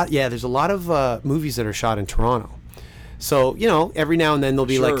a lot. Yeah, there's a lot of movies that are shot in Toronto. So, every now and then there'll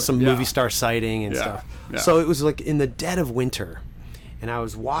be like some movie star sighting and stuff. So it was like in the dead of winter, and I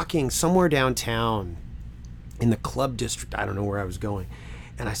was walking somewhere downtown in the club district. I don't know where I was going.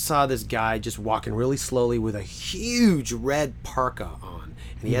 And I saw this guy just walking really slowly with a huge red parka on.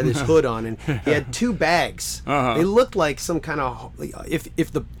 And he had this hood on, and he had two bags. They looked like some kind of,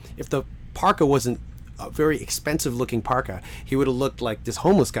 if the parka wasn't a very expensive looking parka, he would have looked like this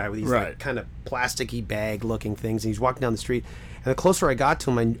homeless guy with these like, kind of plasticky bag looking things. And he's walking down the street, and the closer I got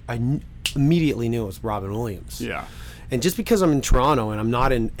to him, I immediately knew it was Robin Williams. And just because I'm in Toronto and I'm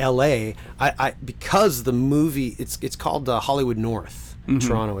not in LA, because the movie it's called Hollywood North.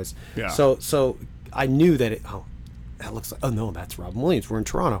 Toronto is. So I knew that that looks like, oh no, that's Robin Williams. We're in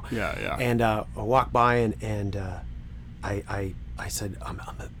Toronto. Yeah. And I walked by and I said, I'm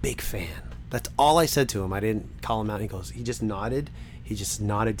a big fan. That's all I said to him. I didn't call him out. He just nodded. He just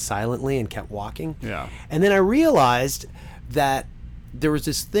nodded silently and kept walking. Yeah. And then I realized that there was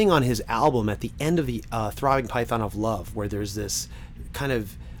this thing on his album at the end of the Throbbing Python of Love, where there's this kind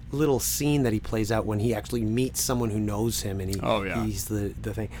of little scene that he plays out when he actually meets someone who knows him, and he's the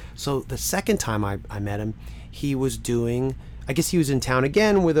thing. So the second time I met him, he was doing, I guess he was in town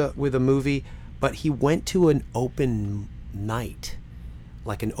again with a movie, but he went to an open night,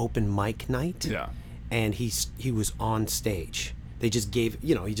 like an open mic night. Yeah. And he was on stage. They just gave,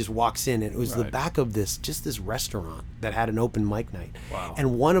 he just walks in, and it was the back of this restaurant that had an open mic night. Wow.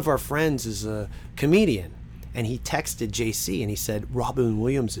 And one of our friends is a comedian, and he texted JC and he said, Robin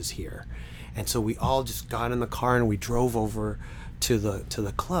Williams is here. And so we all just got in the car and we drove over to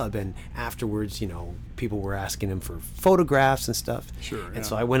the club, and afterwards, people were asking him for photographs and stuff. Sure. And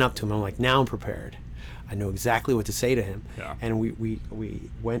so I went up to him, I'm like, now I'm prepared. I know exactly what to say to him. Yeah. And we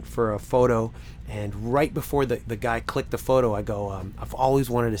went for a photo, and right before the guy clicked the photo, I go, I've always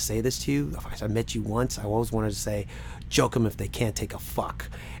wanted to say this to you. I met you once. I always wanted to say, joke them if they can't take a fuck.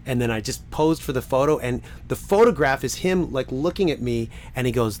 And then I just posed for the photo, and the photograph is him like looking at me, and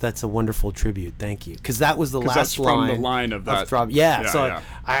he goes, that's a wonderful tribute, thank you. Because that was the last that's line. from the line of that.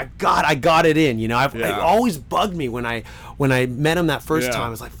 I got it in. It always bugged me when I met him that first time. I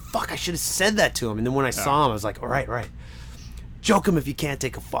was like, fuck, I should have said that to him. And then when I saw him, I was like, all right. Joke him if you can't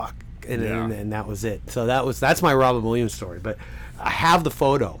take a fuck. And that was it. So that's my Robin Williams story. But I have the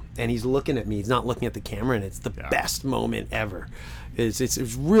photo, and he's looking at me. He's not looking at the camera, and it's the best moment ever.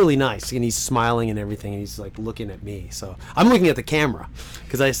 It's really nice, and he's smiling and everything, and he's like looking at me. So I'm looking at the camera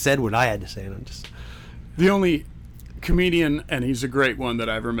because I said what I had to say, and I'm just. The only comedian, and he's a great one, that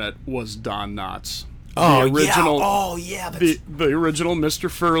I ever met was Don Knotts. The original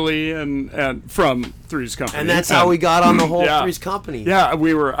Mr. Furley and from Three's Company. And that's how we got on the whole Three's Company. Yeah, I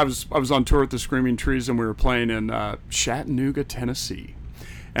was on tour with the Screaming Trees, and we were playing in Chattanooga, Tennessee.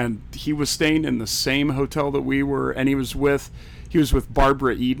 And he was staying in the same hotel that we were, and he was with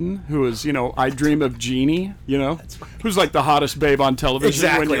Barbara Eden, who is, I Dream of Jeannie, who's like the hottest babe on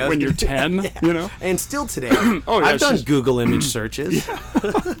television when you're 10, And still today. I've done Google image searches. Yeah.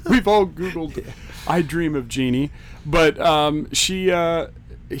 We've all Googled I Dream of Jeannie. But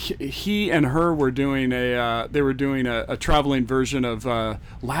he and her were doing a traveling version of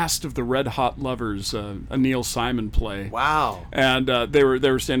Last of the Red Hot Lovers, a Neil Simon play. Wow. And they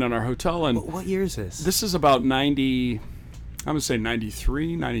were staying in our hotel. And what year is this? This is about 90... I'm going to say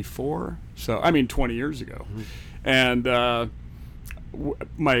 93, 94. So, 20 years ago. Mm-hmm. And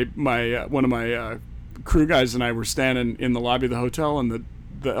one of my crew guys and I were standing in the lobby of the hotel, and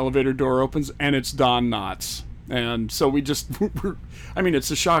the elevator door opens, and it's Don Knotts. And so we just,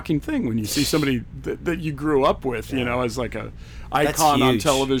 it's a shocking thing when you see somebody that you grew up with, as like a icon on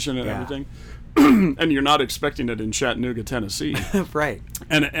television and everything. And you're not expecting it in Chattanooga, Tennessee. Right.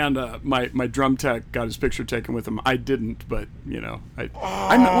 And my drum tech got his picture taken with him. I didn't, but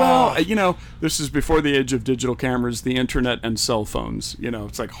this is before the age of digital cameras, the internet, and cell phones.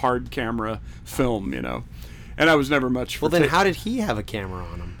 It's like hard camera film. And I was never much for. Well, then how did he have a camera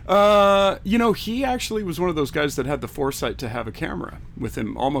on him? He actually was one of those guys that had the foresight to have a camera with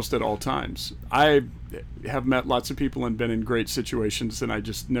him almost at all times. I have met lots of people and been in great situations, and I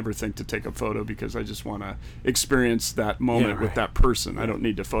just never think to take a photo because I just want to experience that moment with that person. I don't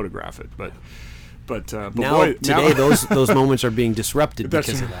need to photograph it, but today those moments are being disrupted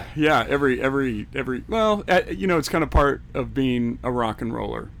because of that. Yeah, every well, it's kind of part of being a rock and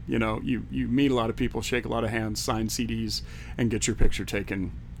roller. You meet a lot of people, shake a lot of hands, sign CDs, and get your picture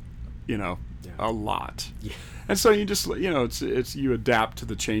taken. A lot. Yeah. And so you just it's you adapt to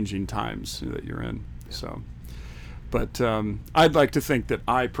the changing times that you're in. Yeah. So. But I'd like to think that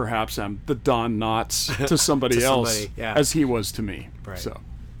I perhaps am the Don Knotts to somebody else, as he was to me. Right.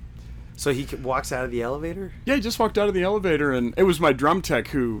 So he walks out of the elevator? Yeah, he just walked out of the elevator, and it was my drum tech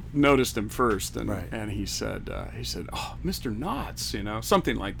who noticed him first, and he said, "Oh, Mr. Knotts,"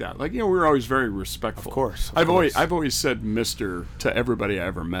 something like that. Like, we were always very respectful. Of course. I've always said Mr. to everybody I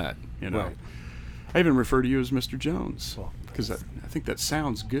ever met. Right. I even refer to you as Mr. Jones because I think that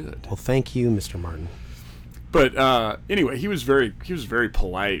sounds good. Well, thank you, Mr. Martin. But anyway, he was very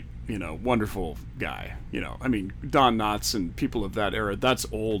polite. Wonderful guy. Don Knotts and people of that era, that's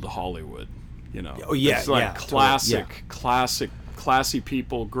old Hollywood. Oh, yeah. It's like classic, classy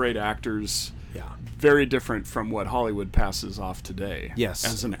people, great actors. Yeah. Very different from what Hollywood passes off today. Yes.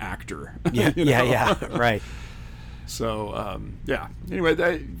 As an actor. Yeah, yeah, right. So,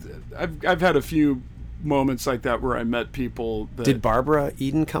 Anyway, I've had a few moments like that where I met people that... Did Barbara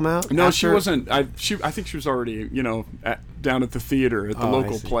Eden come out? No, after? she wasn't. I think she was already, down at the theater at the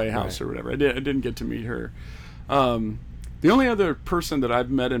local playhouse or whatever. I didn't get to meet her. The only other person that I've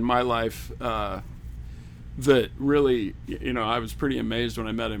met in my life that really, I was pretty amazed when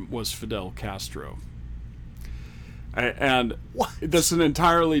I met him was Fidel Castro. And that's an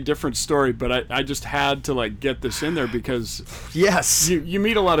entirely different story, but I just had to get this in there because yes, you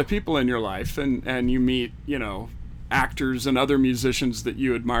meet a lot of people in your life, and you meet actors and other musicians that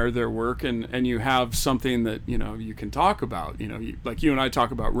you admire their work, and you have something that you can talk about. Like you and I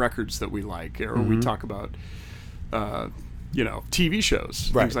talk about records that we like, or we talk about TV shows,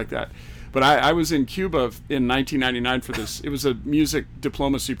 things like that. But I was in Cuba in 1999 for this. It was a music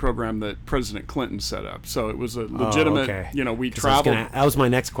diplomacy program that President Clinton set up. So it was a legitimate, we traveled. That was my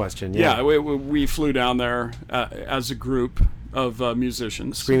next question. Yeah, we flew down there as a group of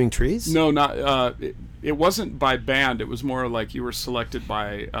musicians. Screaming Trees? No, not. It wasn't by band. It was more like you were selected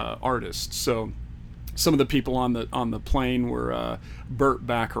by artists. So some of the people on the plane were Burt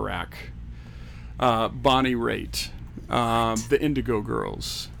Bacharach, Bonnie Raitt, the Indigo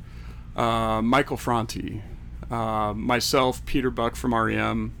Girls, Michael Franti, myself, Peter Buck from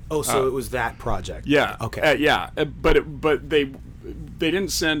REM. Oh, so it was that project. Yeah. Okay. But they didn't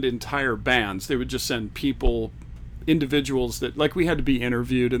send entire bands. They would just send people, individuals that, we had to be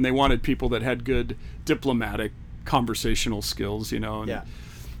interviewed, and they wanted people that had good diplomatic conversational skills, and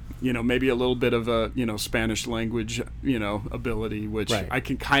maybe a little bit of a Spanish language ability, which I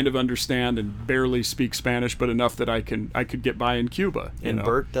can kind of understand and barely speak Spanish, but enough that I could get by in Cuba. And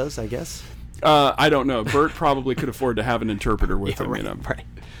Bert does, I guess. I don't know. Bert probably could afford to have an interpreter with him. Right.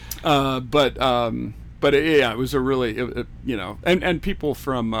 But it was a really and people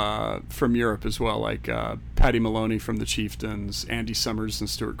from Europe as well, like Paddy Maloney from the Chieftains, Andy Summers and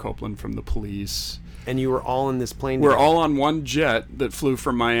Stuart Copeland from the Police. And you were all in this plane? We're all on one jet that flew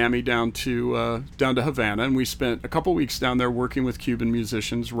from Miami down to Havana, and we spent a couple weeks down there working with Cuban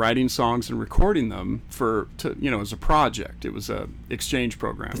musicians, writing songs and recording them as a project. It was a exchange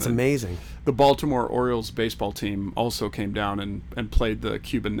program. It's amazing. The Baltimore Orioles baseball team also came down and played the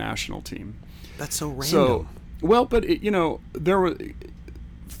Cuban national team. That's so random. So, but there were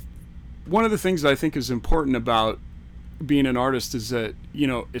one of the things that I think is important about being an artist is that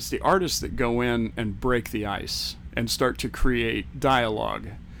it's the artists that go in and break the ice and start to create dialogue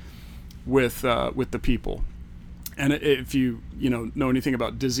with the people. And if you know anything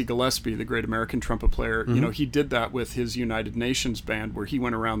about Dizzy Gillespie, the great American trumpet player, he did that with his United Nations band, where he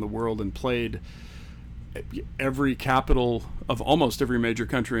went around the world and played every capital of almost every major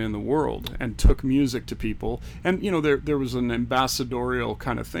country in the world and took music to people. And there was an ambassadorial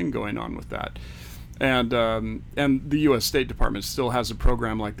kind of thing going on with that. And the U.S. State Department still has a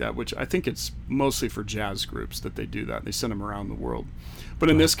program like that, which I think it's mostly for jazz groups that they do that. They send them around the world. But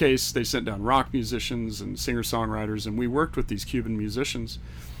in this case, they sent down rock musicians and singer-songwriters, and we worked with these Cuban musicians.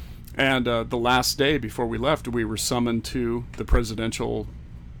 And the last day before we left, we were summoned to the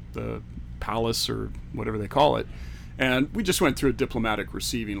palace or whatever they call it. And we just went through a diplomatic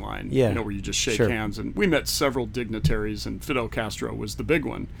receiving line, where you just shake hands. And we met several dignitaries, and Fidel Castro was the big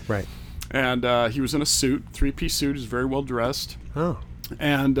one. Right. And he was in a suit, three-piece suit. He was very well dressed. Oh.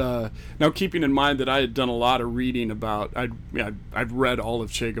 And now, keeping in mind that I had done a lot of reading about, I'd read all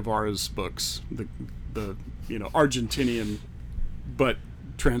of Che Guevara's books, the Argentinian, but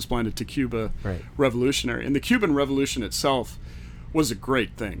transplanted to Cuba revolutionary. And the Cuban Revolution itself was a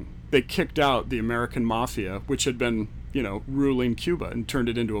great thing. They kicked out the American mafia, which had been ruling Cuba, and turned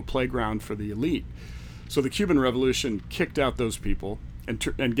it into a playground for the elite. So the Cuban Revolution kicked out those people and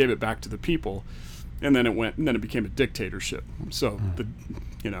gave it back to the people, and then it became a dictatorship. So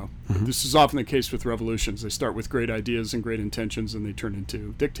this is often the case with revolutions. They start with great ideas and great intentions, and they turn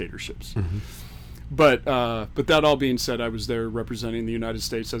into dictatorships. But that all being said, I was there representing the United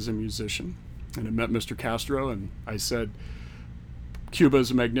States as a musician, and I met Mr. Castro, and I said, Cuba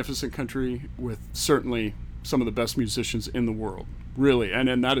is a magnificent country with certainly some of the best musicians in the world, really,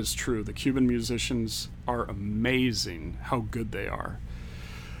 and that is true. The Cuban musicians are amazing how good they are.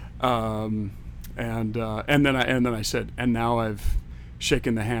 And then I said, and now I've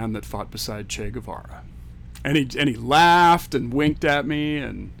shaken the hand that fought beside Che Guevara, and he laughed and winked at me,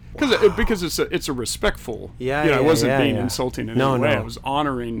 and because it's a respectful, I wasn't being insulting in any way. I was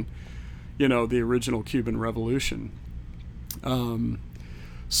honoring, the original Cuban Revolution. But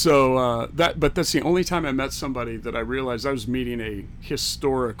that's the only time I met somebody that I realized I was meeting a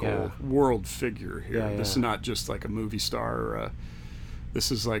historical world figure here. This is not just like a movie star or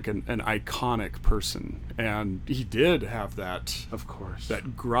this is like an iconic person, and he did have that, Of course.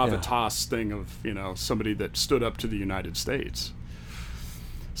 that gravitas thing of, you know, somebody that stood up to the United States.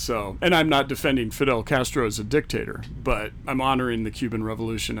 So, and I'm not defending Fidel Castro as a dictator, but I'm honoring the Cuban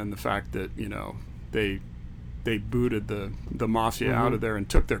Revolution and the fact that, you know, they booted the mafia out of there and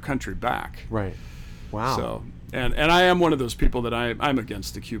took their country back. Right. Wow. So, and I am one of those people that I'm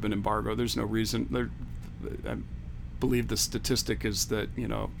against the Cuban embargo. There's no reason. I believe the statistic is that, you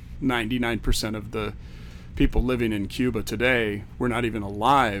know, 99% of the people living in Cuba today were not even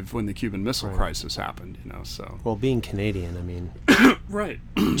alive when the Cuban Missile Crisis happened, you know, so. Well, being Canadian, I mean. Right.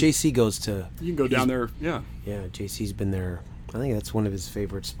 JC goes to. You can go down there, yeah. Yeah, JC's been there. I think that's one of his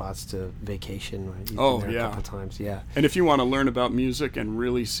favorite spots to vacation. Right? He's Oh, been there yeah. a couple times, yeah. And if you want to learn about music and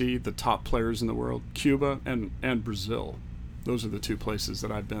really see the top players in the world, Cuba and Brazil, those are the two places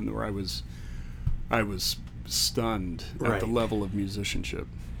that I've been where I was stunned at the level of musicianship.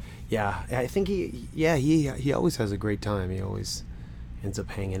 Yeah, I think he always has a great time. He always ends up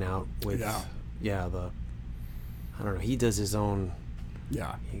hanging out with I don't know, he does his own.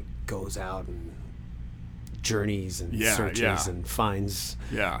 Yeah. He goes out and journeys and searches and finds.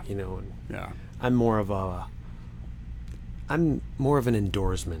 Yeah. You know, and yeah. I'm more of an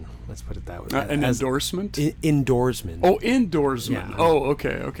indoorsman. Let's put it that way. An endorsement? Indoorsman. Oh, indoorsman. Yeah,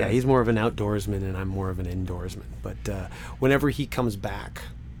 okay. Yeah, he's more of an outdoorsman, and I'm more of an indoorsman. But whenever he comes back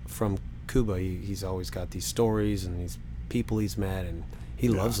from Cuba, he's always got these stories and these people he's met, and he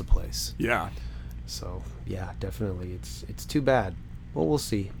loves the place. Yeah. So yeah, definitely, it's too bad. Well, we'll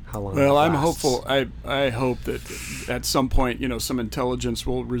see how long. Well, I'm lasts. hopeful. I hope that at some point, you know, some intelligence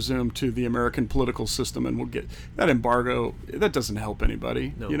will resume to the American political system, and we'll get that embargo. That doesn't help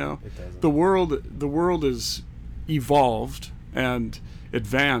anybody. No, you know, it doesn't. The world is evolved and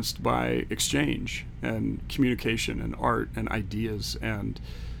advanced by exchange and communication and art and ideas and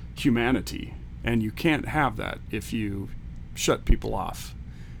humanity, and you can't have that if you shut people off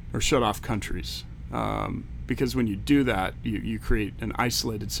or shut off countries. Because when you do that, you create an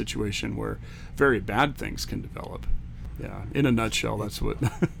isolated situation where very bad things can develop. Yeah, in a nutshell, that's what.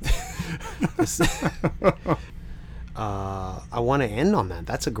 I want to end on that.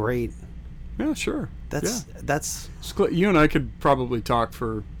 That's a great. Yeah, sure. That's. You and I could probably talk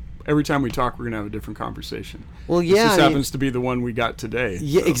for. Every time we talk, we're gonna have a different conversation. Well, yeah. This just happens to be the one we got today.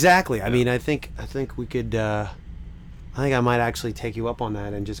 Yeah, so. Exactly. Yeah. I mean, I think we could. I think I might actually take you up on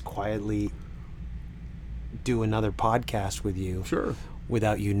that and just quietly do another podcast with you. Sure.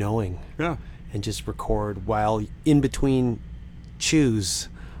 Without you knowing. Yeah. And just record while in between chews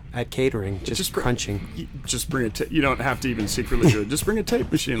at catering, just crunching. Just bring a tape. You don't have to even secretly do it. Just bring a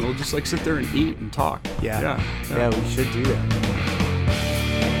tape machine. We'll just like sit there and eat and talk. Yeah, we should do that.